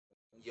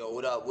Yo,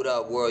 what up,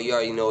 world? You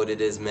already know what it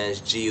is, man.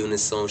 It's G Unit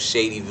Zone,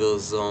 Shadyville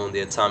Zone,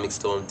 the Atomic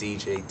Storm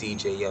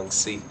DJ Young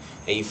C.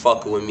 And you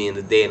fucking with me in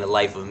the day in the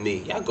life of me.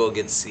 Y'all go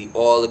get to see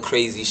all the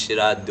crazy shit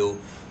I do.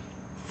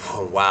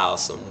 Wow,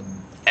 some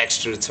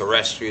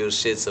extraterrestrial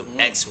shit, some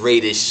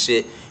X-rated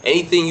shit.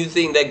 Anything you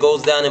think that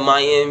goes down in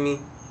Miami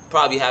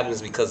probably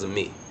happens because of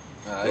me.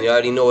 And you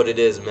already know what it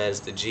is, man.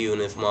 It's the G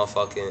Unit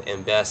motherfucking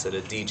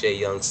ambassador, DJ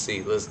Young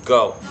C. Let's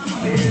go.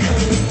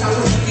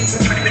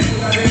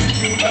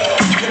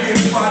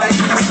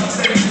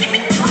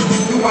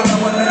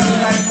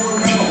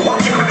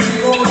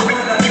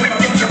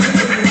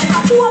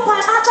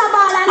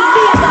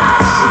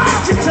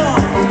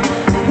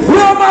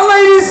 Where my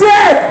ladies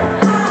at?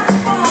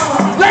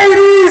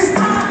 Ladies!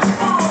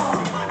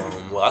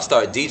 Well, I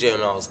started DJing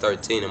when I was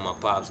 13 in my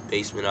pop's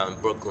basement out in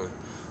Brooklyn.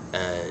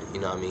 And, you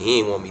know what I mean, he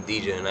didn't want me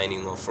DJing, I ain't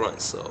even gonna front,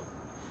 so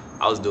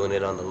I was doing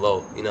it on the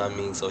low, you know what I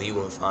mean, so he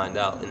wouldn't find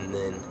out. And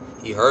then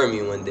he heard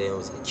me one day and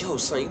was like, yo,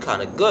 son, you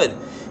kinda good.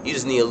 You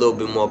just need a little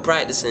bit more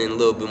practice and a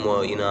little bit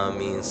more, you know what I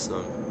mean,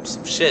 some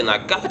shit, and I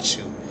got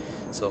you.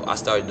 So I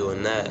started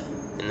doing that,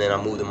 and then I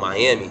moved to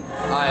Miami.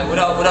 Alright, what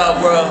up,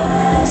 world?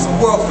 It's a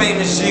world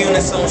famous G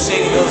Unit Zone,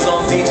 Shadyville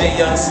Zone, DJ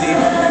Young C.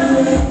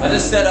 I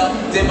just set up,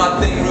 did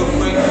my thing real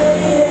quick.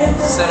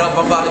 Set up,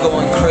 I'm about to go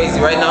on crazy.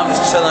 Right now, I'm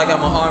just chilling. I got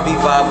my R&B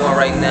vibe on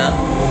right now.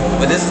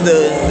 But this is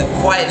the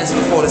quietness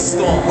before the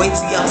storm. Wait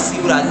till y'all see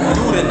what I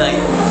do tonight.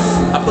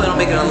 I plan on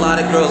making a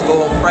lot of girls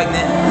go home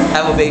pregnant,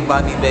 have a baby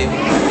by me, baby.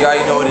 You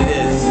already know what it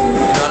is. You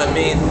know what I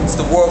mean? It's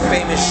the world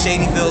famous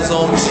Shadyville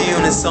Zone, G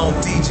Unit Zone,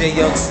 DJ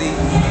Young C.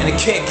 And it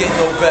can't get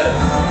no better.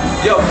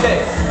 Yo,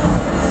 okay.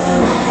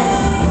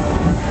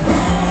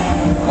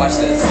 Watch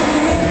this.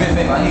 Come here,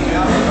 baby. I need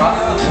you.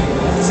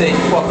 Say,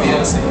 fuck me,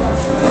 Young C.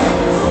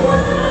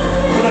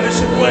 What up, it's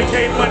your boy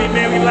K Money,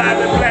 man. We live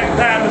at Black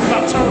Diamonds.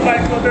 Nocturnal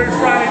Life on every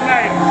Friday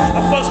night. I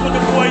fucks with the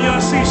boy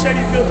Young C,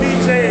 Shadyville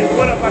DJ.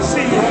 What up? I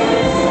see you,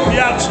 homie. We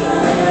out here.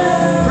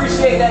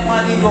 Appreciate that,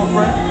 my Negro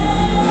friend.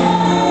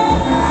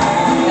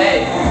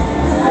 Hey,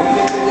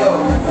 yo,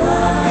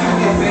 you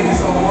get baby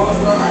some more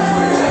stuff.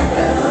 Check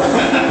that.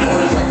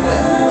 Check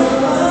that.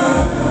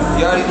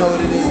 You already know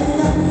what it is.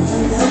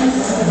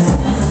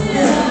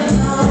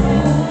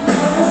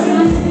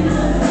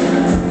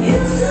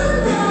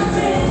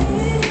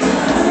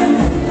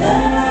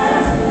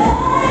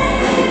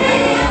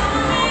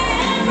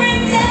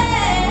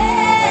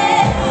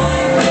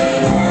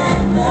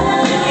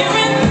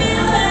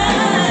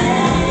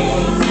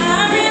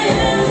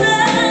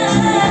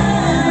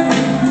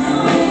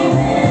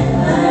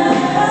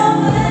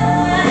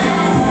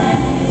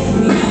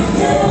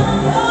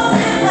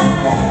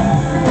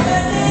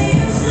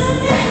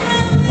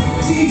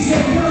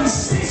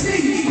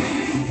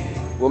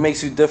 What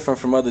makes you different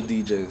from other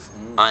DJs?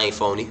 I ain't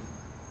phony.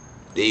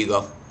 There you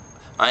go.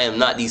 I am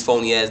not these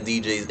phony ass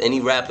DJs.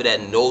 Any rapper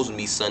that knows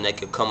me, son, that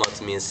could come up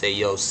to me and say,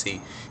 yo,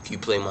 C, can you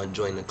play my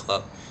joint in the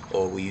club?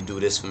 Or will you do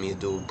this for me and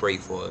do a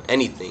break for it?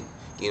 Anything.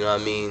 You know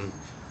what I mean?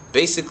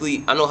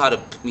 Basically, I know how to,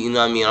 you know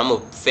what I mean? I'm a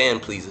fan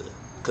pleaser.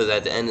 Because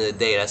at the end of the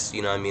day, that's,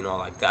 you know what I mean, all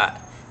I got.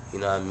 You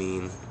know what I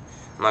mean?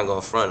 I'm not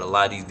gonna front. A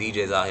lot of these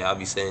DJs out here, I'll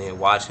be sitting here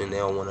watching, they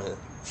don't want to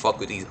fuck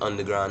with these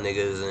underground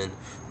niggas and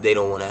they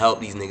don't want to help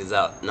these niggas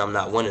out, and I'm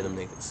not one of them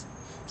niggas.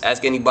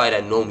 Ask anybody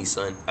that know me,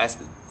 son. Ask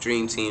the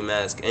Dream Team,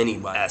 ask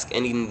anybody. Ask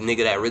any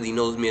nigga that really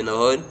knows me in the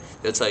hood,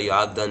 they'll tell you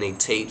I've done their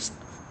tapes,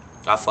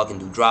 I fucking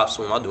do drops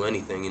for them, I'll do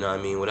anything, you know what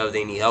I mean? Whatever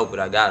they need help with,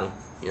 I got them,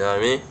 you know what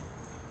I mean?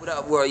 What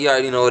up, world? You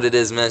already know what it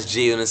is, man. It's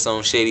G Unit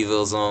Zone,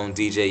 Shadyville Zone,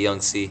 DJ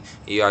Young C.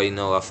 You already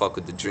know I fuck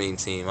with the Dream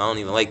Team. I don't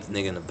even like the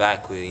nigga in the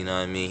back with, you know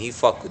what I mean? He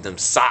fuck with them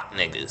sock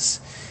niggas.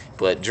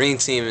 But Dream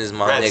Team is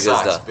my Red niggas,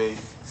 Sox, though. baby.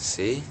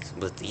 See?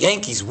 But the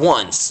Yankees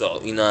won,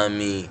 so, you know what I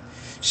mean?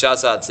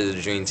 Shouts out to the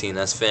Dream Team,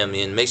 that's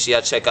family. And make sure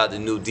y'all check out the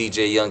new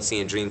DJ Young C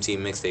and Dream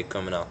Team mixtape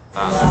coming out.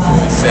 I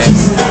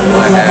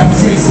have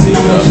Dream Team, the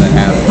other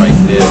half right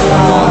there,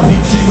 all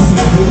DJs.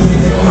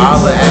 So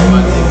holla at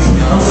my nigga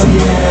Young C.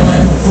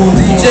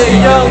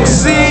 DJ Young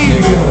C!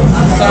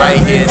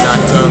 Right here,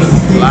 Nocturnal,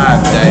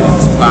 live, daddy,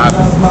 it's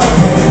poppin'.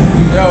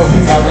 Yo,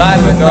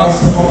 live at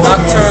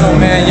Nocturnal,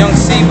 man. Young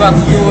C about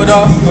to do it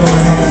all.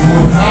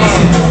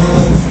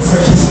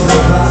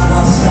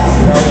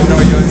 You know,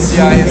 Young C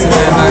out here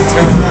today,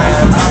 Nocturnal,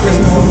 man.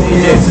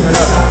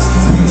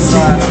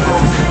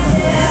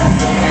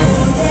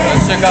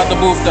 Let's check out the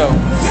booth, though.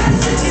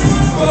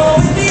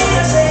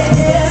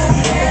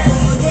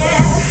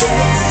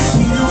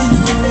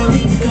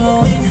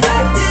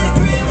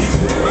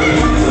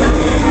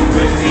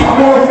 I'm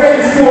on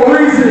face for a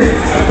reason.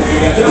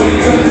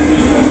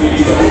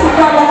 I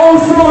got my own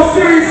small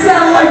series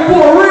satellite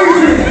for a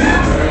reason.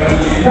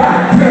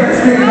 God damn, this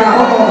thing got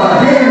all my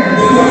hands.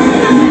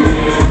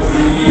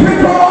 Pick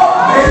her up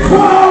and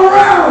put her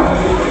around.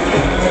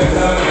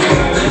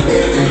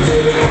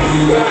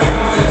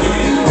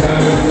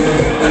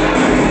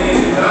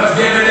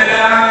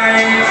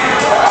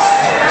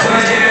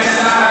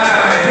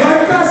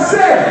 Like I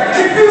said,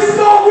 if you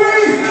smoke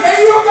weed and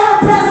you don't got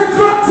to pass a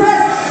drug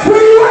test,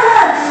 where you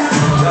at?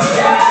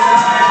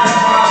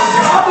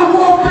 I'm the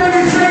one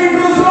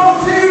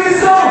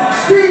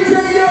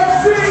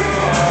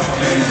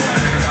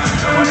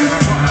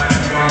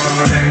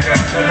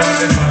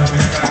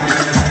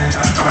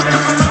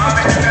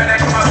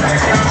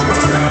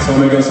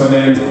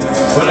them.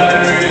 But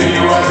I don't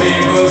really want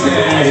people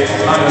say.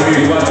 I don't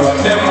really want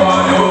them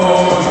want to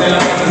know.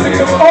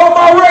 All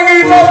my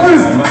reggae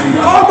lovers,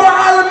 all my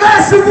island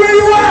massive, where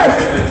you at?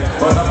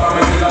 But I'm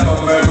coming to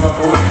come back to my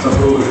food, it's a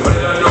food. But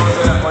I don't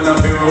know that when I'm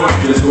being road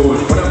to school.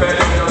 But I'm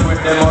better just with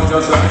them out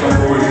just like a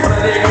fool. But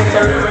I think it's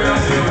a river and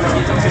see what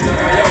you can see.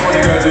 I want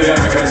to go to the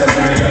African side.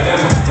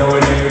 So when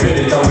you read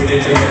it, I'll read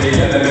it, take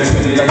it, and then it's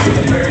really like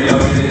it's very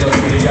love, it's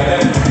just really got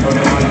it. On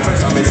the one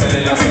first, I'm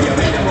selling, I say, I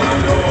think I want to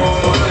know.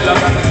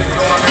 Love, I think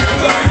I want to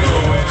know.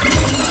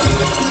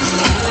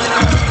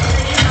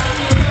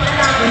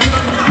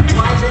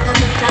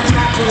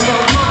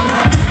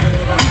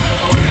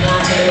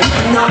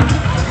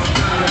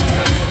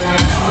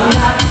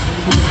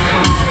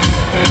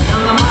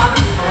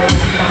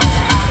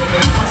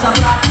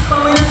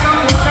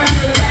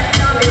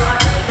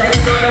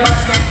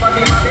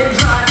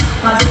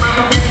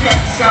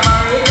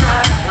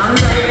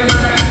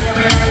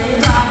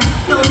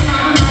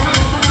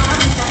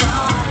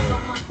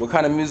 What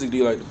kind of music do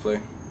you like to play?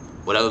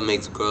 Whatever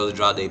makes girls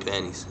drop their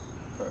panties.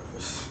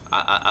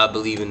 I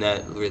believe in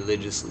that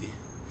religiously.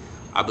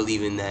 I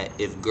believe in that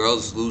if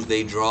girls lose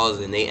their draws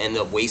and they end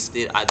up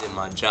wasted, I did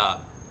my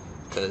job.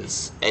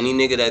 Cause any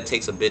nigga that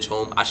takes a bitch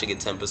home, I should get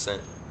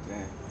 10%.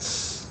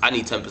 I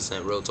need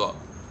 10%, real talk.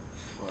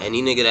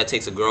 Any nigga that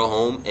takes a girl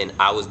home and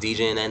I was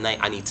DJing that night,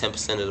 I need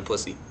 10% of the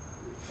pussy.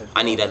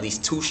 I need at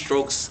least 2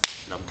 strokes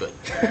and I'm good.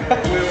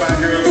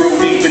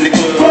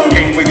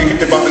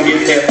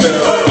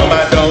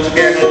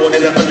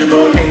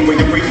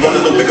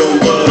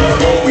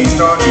 We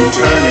start to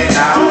turn it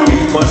out. We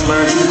must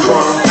learn to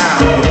crumb out.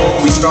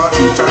 Before we start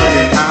to turn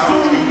it out.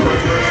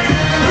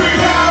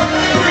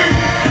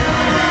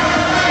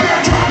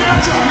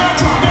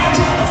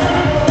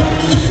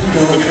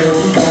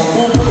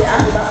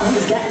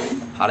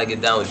 How'd I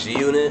get down with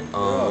G-Unit?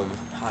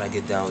 How'd I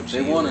get down with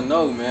G-Unit? They want to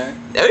know, man.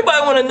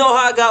 Everybody want to know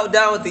how I got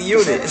down with the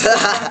unit.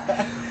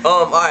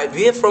 Alright,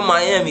 being from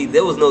Miami,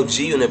 there was no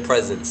G-Unit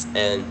presence,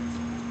 and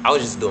I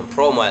was just doing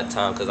promo at the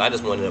time because I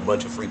just wanted a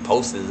bunch of free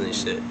posters and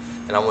shit,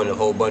 and I wanted a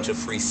whole bunch of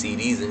free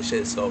CDs and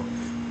shit. So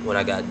when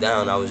I got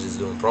down, I was just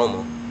doing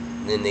promo.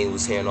 And then they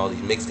was hearing all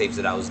these mixtapes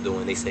that I was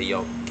doing. They said,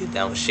 "Yo, get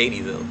down with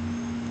Shadyville."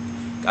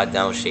 Got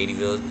down with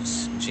Shadyville,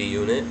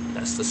 G-Unit.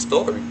 That's the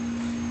story.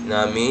 You know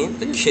what I mean?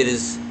 The kid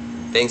is.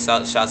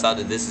 Shouts out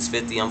to This Is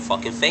 50. I'm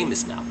fucking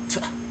famous now.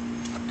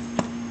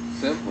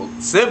 Simple.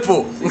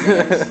 Simple. You know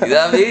what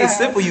I mean?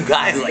 Simple, you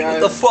guys. Like,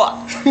 what the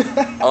fuck?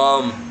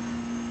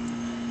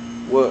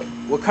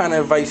 What kind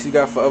of advice you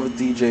got for other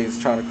DJs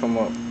trying to come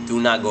up? Do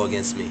not go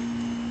against me.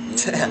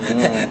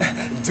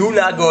 Do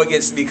not go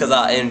against me because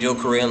I'll end your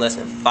career in less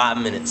than 5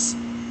 minutes.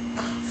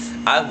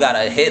 I've got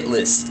a hit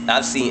list.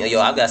 I've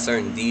got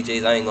certain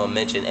DJs. I ain't gonna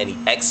mention any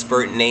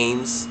expert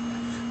names,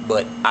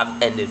 but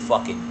I've ended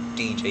fucking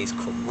DJs'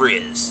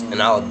 careers,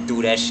 and I'll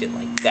do that shit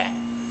like that.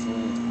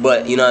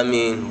 But you know what I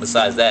mean?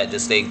 Besides that,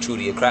 just stay true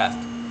to your craft.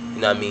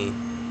 You know what I mean?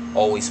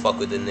 Always fuck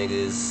with the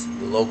niggas,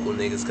 the local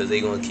niggas, because they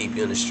gonna keep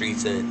you in the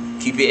streets and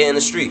keep your ear in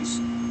the streets.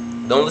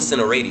 Don't listen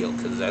to radio,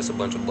 because that's a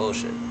bunch of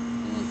bullshit.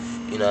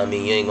 You know what I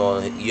mean? You ain't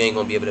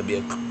gonna be able to be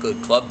a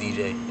good club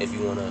DJ if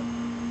you wanna.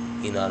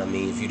 You know what I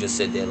mean? If you just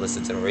sit there and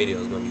listen to the radio,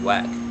 it's gonna be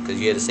whack, because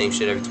you hear the same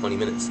shit every 20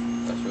 minutes.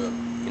 That's real.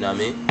 You know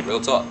what I mean?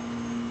 Real talk.